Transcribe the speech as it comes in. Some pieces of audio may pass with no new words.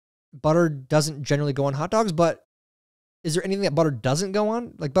butter doesn't generally go on hot dogs, but is there anything that butter doesn't go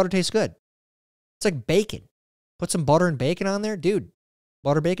on? Like, butter tastes good. It's like bacon. Put some butter and bacon on there. Dude,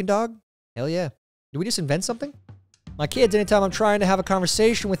 butter bacon dog? Hell yeah. Did we just invent something? My kids, anytime I'm trying to have a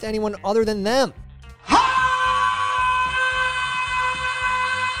conversation with anyone other than them.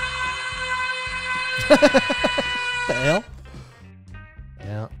 The hell?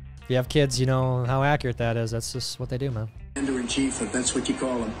 Yeah. If you have kids, you know how accurate that is. That's just what they do, man. Commander-in-chief, if that's what you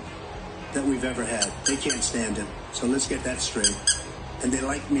call him, that we've ever had. They can't stand him. So let's get that straight. And they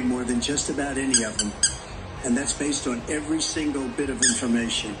like me more than just about any of them. And that's based on every single bit of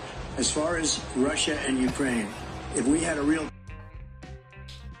information. As far as Russia and Ukraine, if we had a real...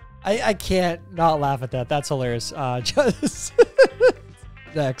 I can't not laugh at that. That's hilarious. Just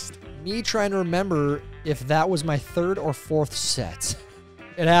next. Me trying to remember if that was my third or fourth set.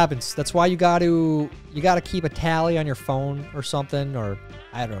 It happens. That's why you gotta keep a tally on your phone or something, or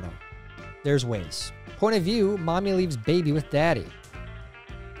I don't know. There's ways. Point of view, mommy leaves baby with daddy.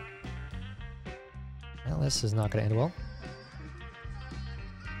 Well, this is not gonna end well.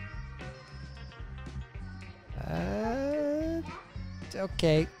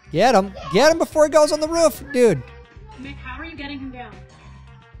 Okay. Get him. Get him before he goes on the roof, dude. Mick, how are you getting him down?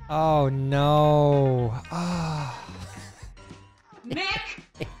 Oh, no. Oh. Mick!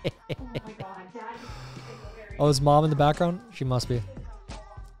 Oh my god, Dad. Oh, is mom in the background? She must be.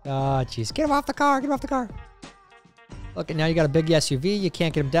 Ah, jeez. Get him off the car. Get him off the car. Look, and now you got a big SUV. You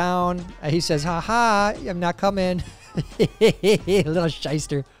can't get him down. He says, ha, I'm not coming. Little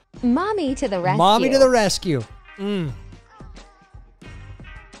shyster. Mommy to the rescue. Mommy to the rescue.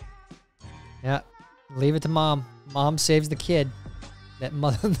 Yeah, leave it to mom. Mom saves the kid. That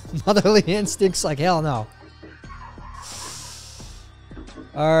motherly instinct's like, hell no.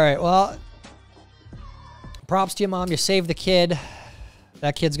 All right, well, props to you, mom. You saved the kid.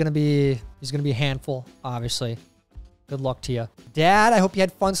 That kid's he's gonna be a handful, obviously. Good luck to you. Dad, I hope you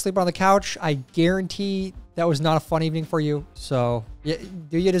had fun sleeping on the couch. I guarantee that was not a fun evening for you. So,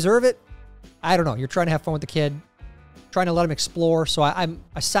 do you deserve it? I don't know. You're trying to have fun with the kid, trying to let him explore. So I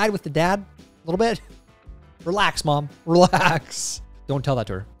side with the dad a little bit. Relax, mom. Relax. Don't tell that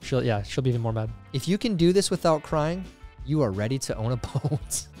to her. She'll be even more mad. If you can do this without crying, you are ready to own a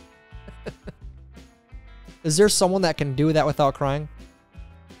boat. Is there someone that can do that without crying?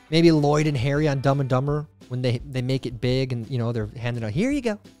 Maybe Lloyd and Harry on Dumb and Dumber when they make it big and, you know, they're handing out, here you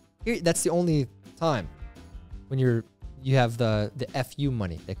go. Here, that's the only time when you have the FU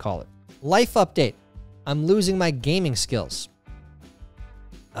money, they call it. Life update. I'm losing my gaming skills.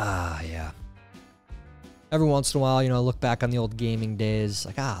 Ah, yeah. Every once in a while, you know, I look back on the old gaming days,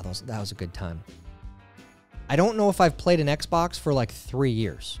 like, that was a good time. I don't know if I've played an Xbox for like 3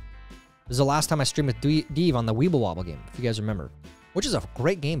 years. This is the last time I streamed with Dave on the Weeble Wobble game, if you guys remember. Which is a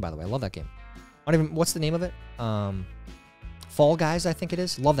great game, by the way. I love that game. What's the name of it? Fall Guys, I think it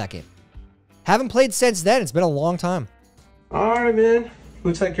is. Love that game. Haven't played since then. It's been a long time. All right, man.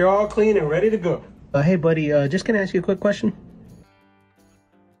 Looks like you're all clean and ready to go. Hey, buddy, just gonna ask you a quick question.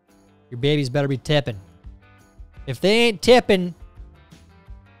 Your babies better be tipping. If they ain't tipping,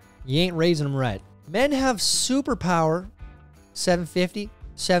 you ain't raising them right. Men have superpower 750,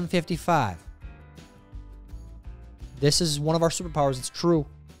 755. This is one of our superpowers. It's true.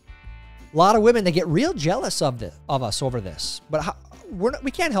 A lot of women, they get real jealous of us over this. But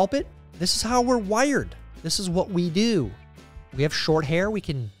we can't help it. This is how we're wired. This is what we do. We have short hair. We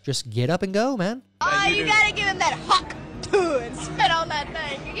can just get up and go, man. Oh, you gotta give him that hawk too and spit on that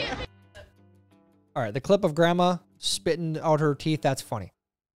thing. You get me? All right, the clip of grandma spitting out her teeth, that's funny.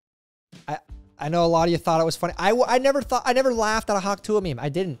 I know a lot of you thought it was funny. I never laughed at a Hawk Tuah meme. I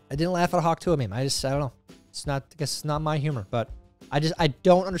didn't laugh at a Hawk Tuah meme. I don't know. I guess it's not my humor, but I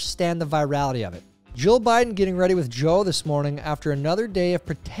don't understand the virality of it. Jill Biden getting ready with Joe this morning after another day of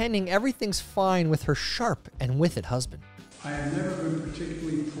pretending everything's fine with her sharp and with it husband. I have never been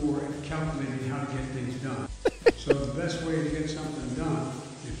particularly poor at calculating how to get things done. So the best way to get something done,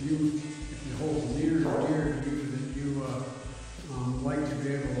 if you hold near and dear to you that you like to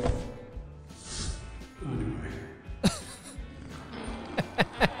be able to, anyway.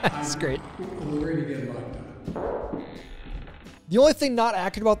 That's great. We're ready to get a lot done. The only thing not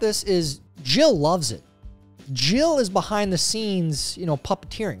accurate about this is Jill loves it. Jill is behind the scenes, you know,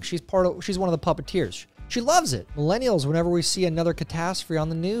 puppeteering. She's one of the puppeteers. She loves it. Millennials, whenever we see another catastrophe on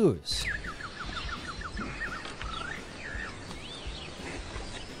the news.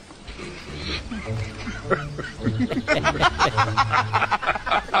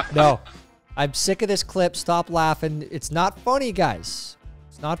 No. I'm sick of this clip. Stop laughing. It's not funny, guys.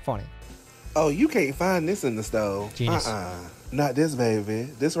 It's not funny. Oh, you can't find this in the stove. Genius. Not this baby.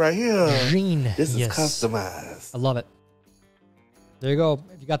 This right here. Jean. This is Yes. customized. I love it. There you go.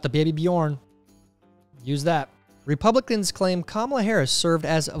 If you got the baby Bjorn, use that. Republicans claim Kamala Harris served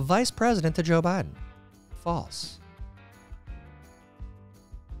as vice president to Joe Biden. False.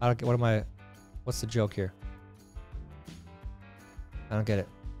 I don't get, what's the joke here? I don't get it.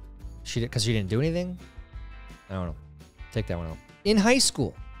 Because she didn't do anything? I don't know. Take that one out. In high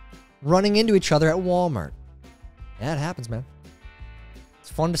school, running into each other at Walmart. Yeah, it happens, man.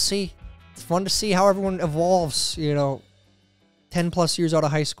 It's fun to see. It's fun to see how everyone evolves, 10 plus years out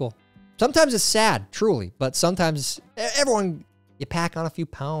of high school. Sometimes it's sad, truly, but sometimes you pack on a few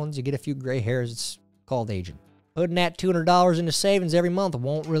pounds, you get a few gray hairs. It's called aging. Putting that $200 into savings every month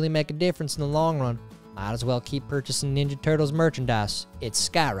won't really make a difference in the long run. Might as well keep purchasing Ninja Turtles merchandise. It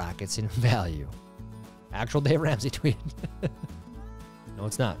skyrockets in value. Actual Dave Ramsey tweet. No,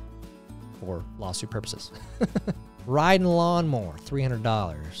 it's not. For lawsuit purposes. Riding lawnmower,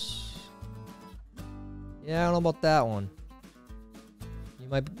 $300. Yeah, I don't know about that one. You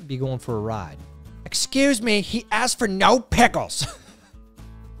might be going for a ride. Excuse me, he asked for no pickles.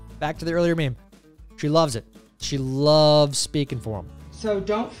 Back to the earlier meme. She loves it. She loves speaking for him. So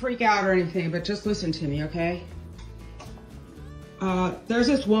don't freak out or anything, but just listen to me, okay? There's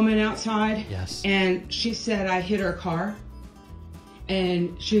this woman outside. Yes. And she said I hit her car.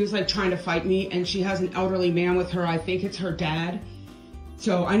 And she was like trying to fight me. And she has an elderly man with her. I think it's her dad.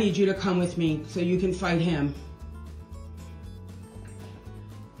 So I need you to come with me so you can fight him.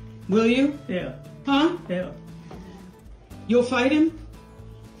 Will you? Yeah. Huh? Yeah. You'll fight him?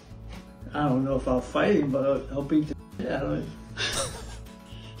 I don't know if I'll fight him, but I'll beat the shit out of him.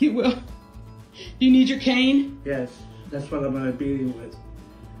 You will. You need your cane? Yes, that's what I'm gonna beat him with.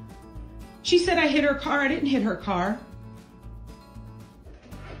 She said I hit her car. I didn't hit her car.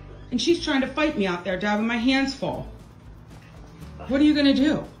 And she's trying to fight me out there, Dad, with my hands full. What are you gonna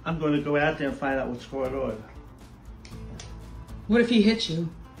do? I'm gonna go out there and find out what's going on. What if he hits you?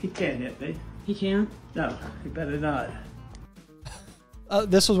 He can't hit me. He can't? No, he better not.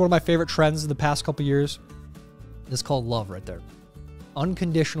 This was one of my favorite trends in the past couple years. This is called love right there.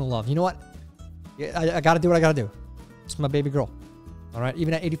 Unconditional love. You know what? I got to do what I got to do. It's my baby girl. All right?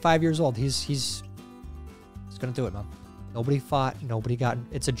 Even at 85 years old, he's going to do it, man. Nobody fought. Nobody got...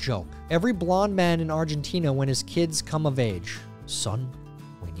 It's a joke. Every blonde man in Argentina, when his kids come of age, son,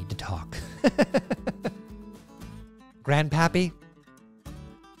 we need to talk. Grandpappy,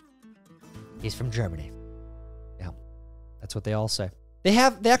 he's from Germany. Yeah, that's what they all say. They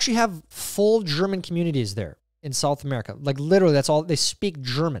actually have full German communities there in South America. Like literally, that's all they speak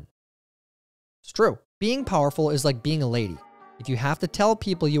German. It's true. Being powerful is like being a lady. If you have to tell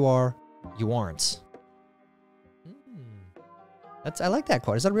people you are, you aren't. I like that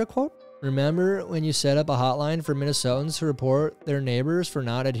quote. Is that a real quote? Remember when you set up a hotline for Minnesotans to report their neighbors for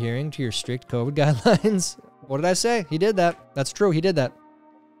not adhering to your strict COVID guidelines? What did I say? He did that. That's true. He did that.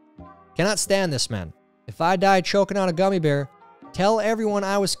 Cannot stand this man. If I die choking on a gummy bear, tell everyone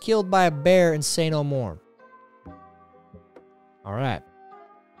I was killed by a bear and say no more. All right.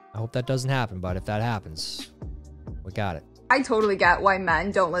 I hope that doesn't happen, but if that happens, we got it. I totally get why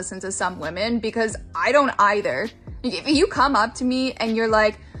men don't listen to some women because I don't either. If you come up to me and you're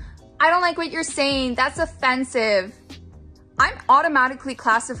like, I don't like what you're saying, that's offensive, I'm automatically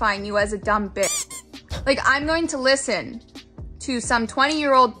classifying you as a dumb bitch. Like, I'm going to listen to some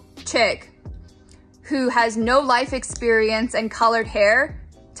 20-year-old chick who has no life experience and colored hair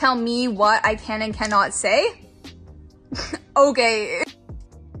tell me what I can and cannot say? Okay.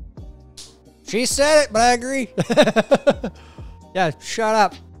 She said it, but I agree. Yeah, shut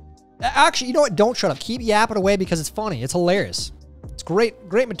up. Actually, you know what? Don't shut up. Keep yapping away because it's funny. It's hilarious. It's great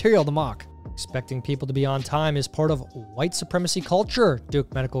material to mock. Expecting people to be on time is part of white supremacy culture,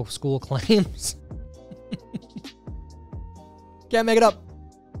 Duke Medical School claims. Can't make it up.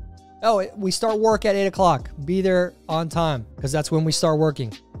 Oh, we start work at 8 o'clock. Be there on time because that's when we start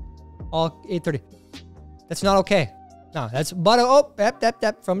working. All 8:30. That's not okay. No, that's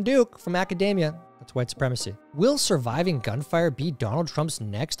from Duke, from academia. That's white supremacy. Will surviving gunfire be Donald Trump's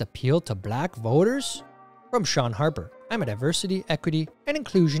next appeal to black voters? From Sean Harper. I'm a diversity, equity, and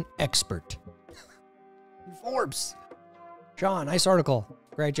inclusion expert. Forbes. Sean, nice article.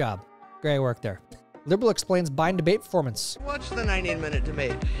 Great job. Great work there. Liberal explains Biden debate performance. Watch the 90-minute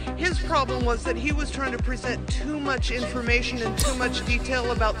debate. His problem was that he was trying to present too much information and too much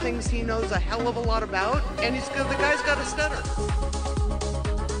detail about things he knows a hell of a lot about, and the guy's got a stutter.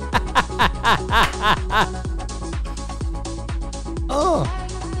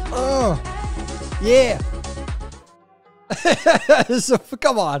 Yeah. So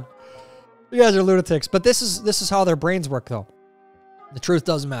come on, you guys are lunatics. But this is how their brains work, though. The truth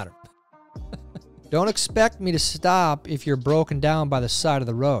doesn't matter. Don't expect me to stop if you're broken down by the side of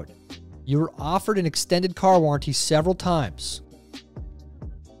the road. You were offered an extended car warranty several times.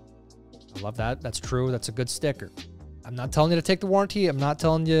 I love that. That's true. That's a good sticker. I'm not telling you to take the warranty. I'm not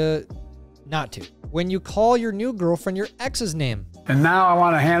telling you not to. When you call your new girlfriend your ex's name. And now I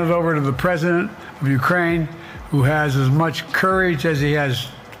want to hand it over to the president of Ukraine, who has as much courage as he has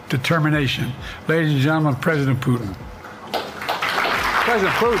determination. Ladies and gentlemen, President Putin.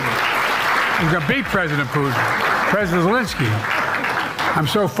 President Putin. He's going to beat President Putin. President Zelensky. I'm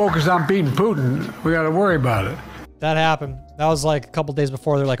so focused on beating Putin, we got to worry about it. That happened. That was like a couple days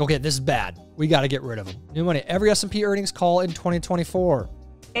before. They're like, okay, this is bad. We got to get rid of him. New money. Every S&P earnings call in 2024.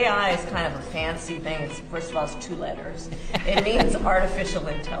 AI is kind of a fancy thing. First of all, it's 2 letters. It means artificial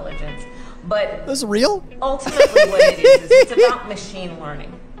intelligence. But this is real? Ultimately what it is it's about machine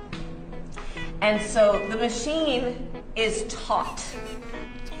learning. And so the machine is taught.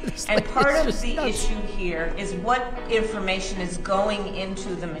 And part of the issue here is what information is going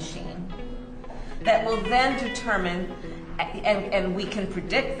into the machine that will then determine, and we can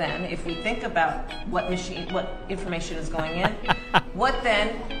predict then, if we think about what information is going in, what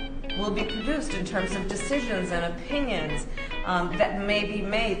then will be produced in terms of decisions and opinions that may be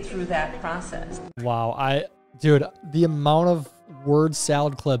made through that process. Wow, dude, the amount of word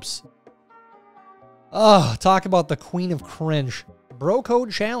salad clips. Oh, talk about the queen of cringe. Bro code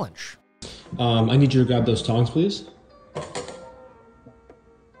challenge. I need you to grab those tongs, please.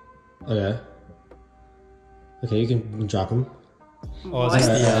 Okay. Okay, you can drop them. Oh, is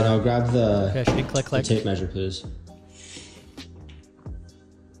this the, now grab the, okay, should we click, the tape measure, please.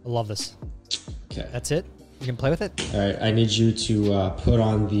 I love this. Okay. That's it? You can play with it? All right, I need you to put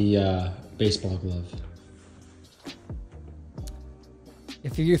on the baseball glove.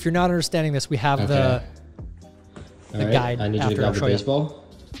 If you're not understanding this, we have the guide. I need you to grab the baseball.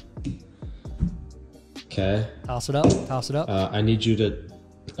 Okay. Toss it up. Toss it up. I need you to,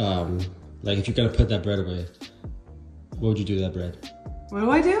 like, if you're gonna put that bread away, what would you do to that bread? What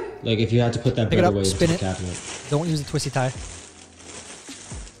do I do? Like, if you had to put that bread away into the cabinet. Don't use a twisty tie.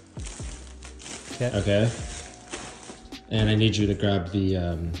 Okay. Okay. And I need you to grab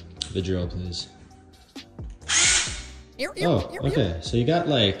the drill, please. Oh, okay. So you got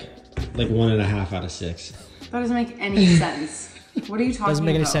like 1.5 out of 6. That doesn't make any sense. What are you talking about? Doesn't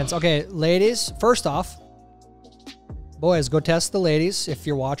make any sense. Okay, ladies, first off, boys, go test the ladies. If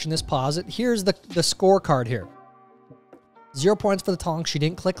you're watching this, pause it. Here's the scorecard here. 0 points for the tongs. She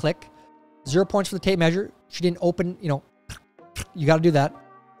didn't click. 0 points for the tape measure. She didn't open, you got to do that.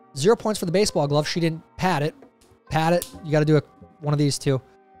 0 points for the baseball glove. She didn't pat it. You got to do one of these two.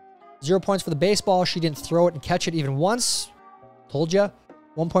 0 points for the baseball. She didn't throw it and catch it even once. Told you.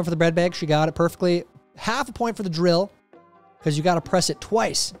 1 point for the bread bag. She got it perfectly. Half a point for the drill because you got to press it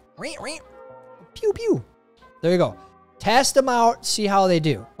twice. Pew, pew. There you go. Test them out. See how they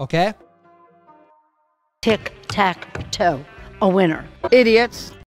do. Okay? Tic-tac-toe. A winner. Idiots.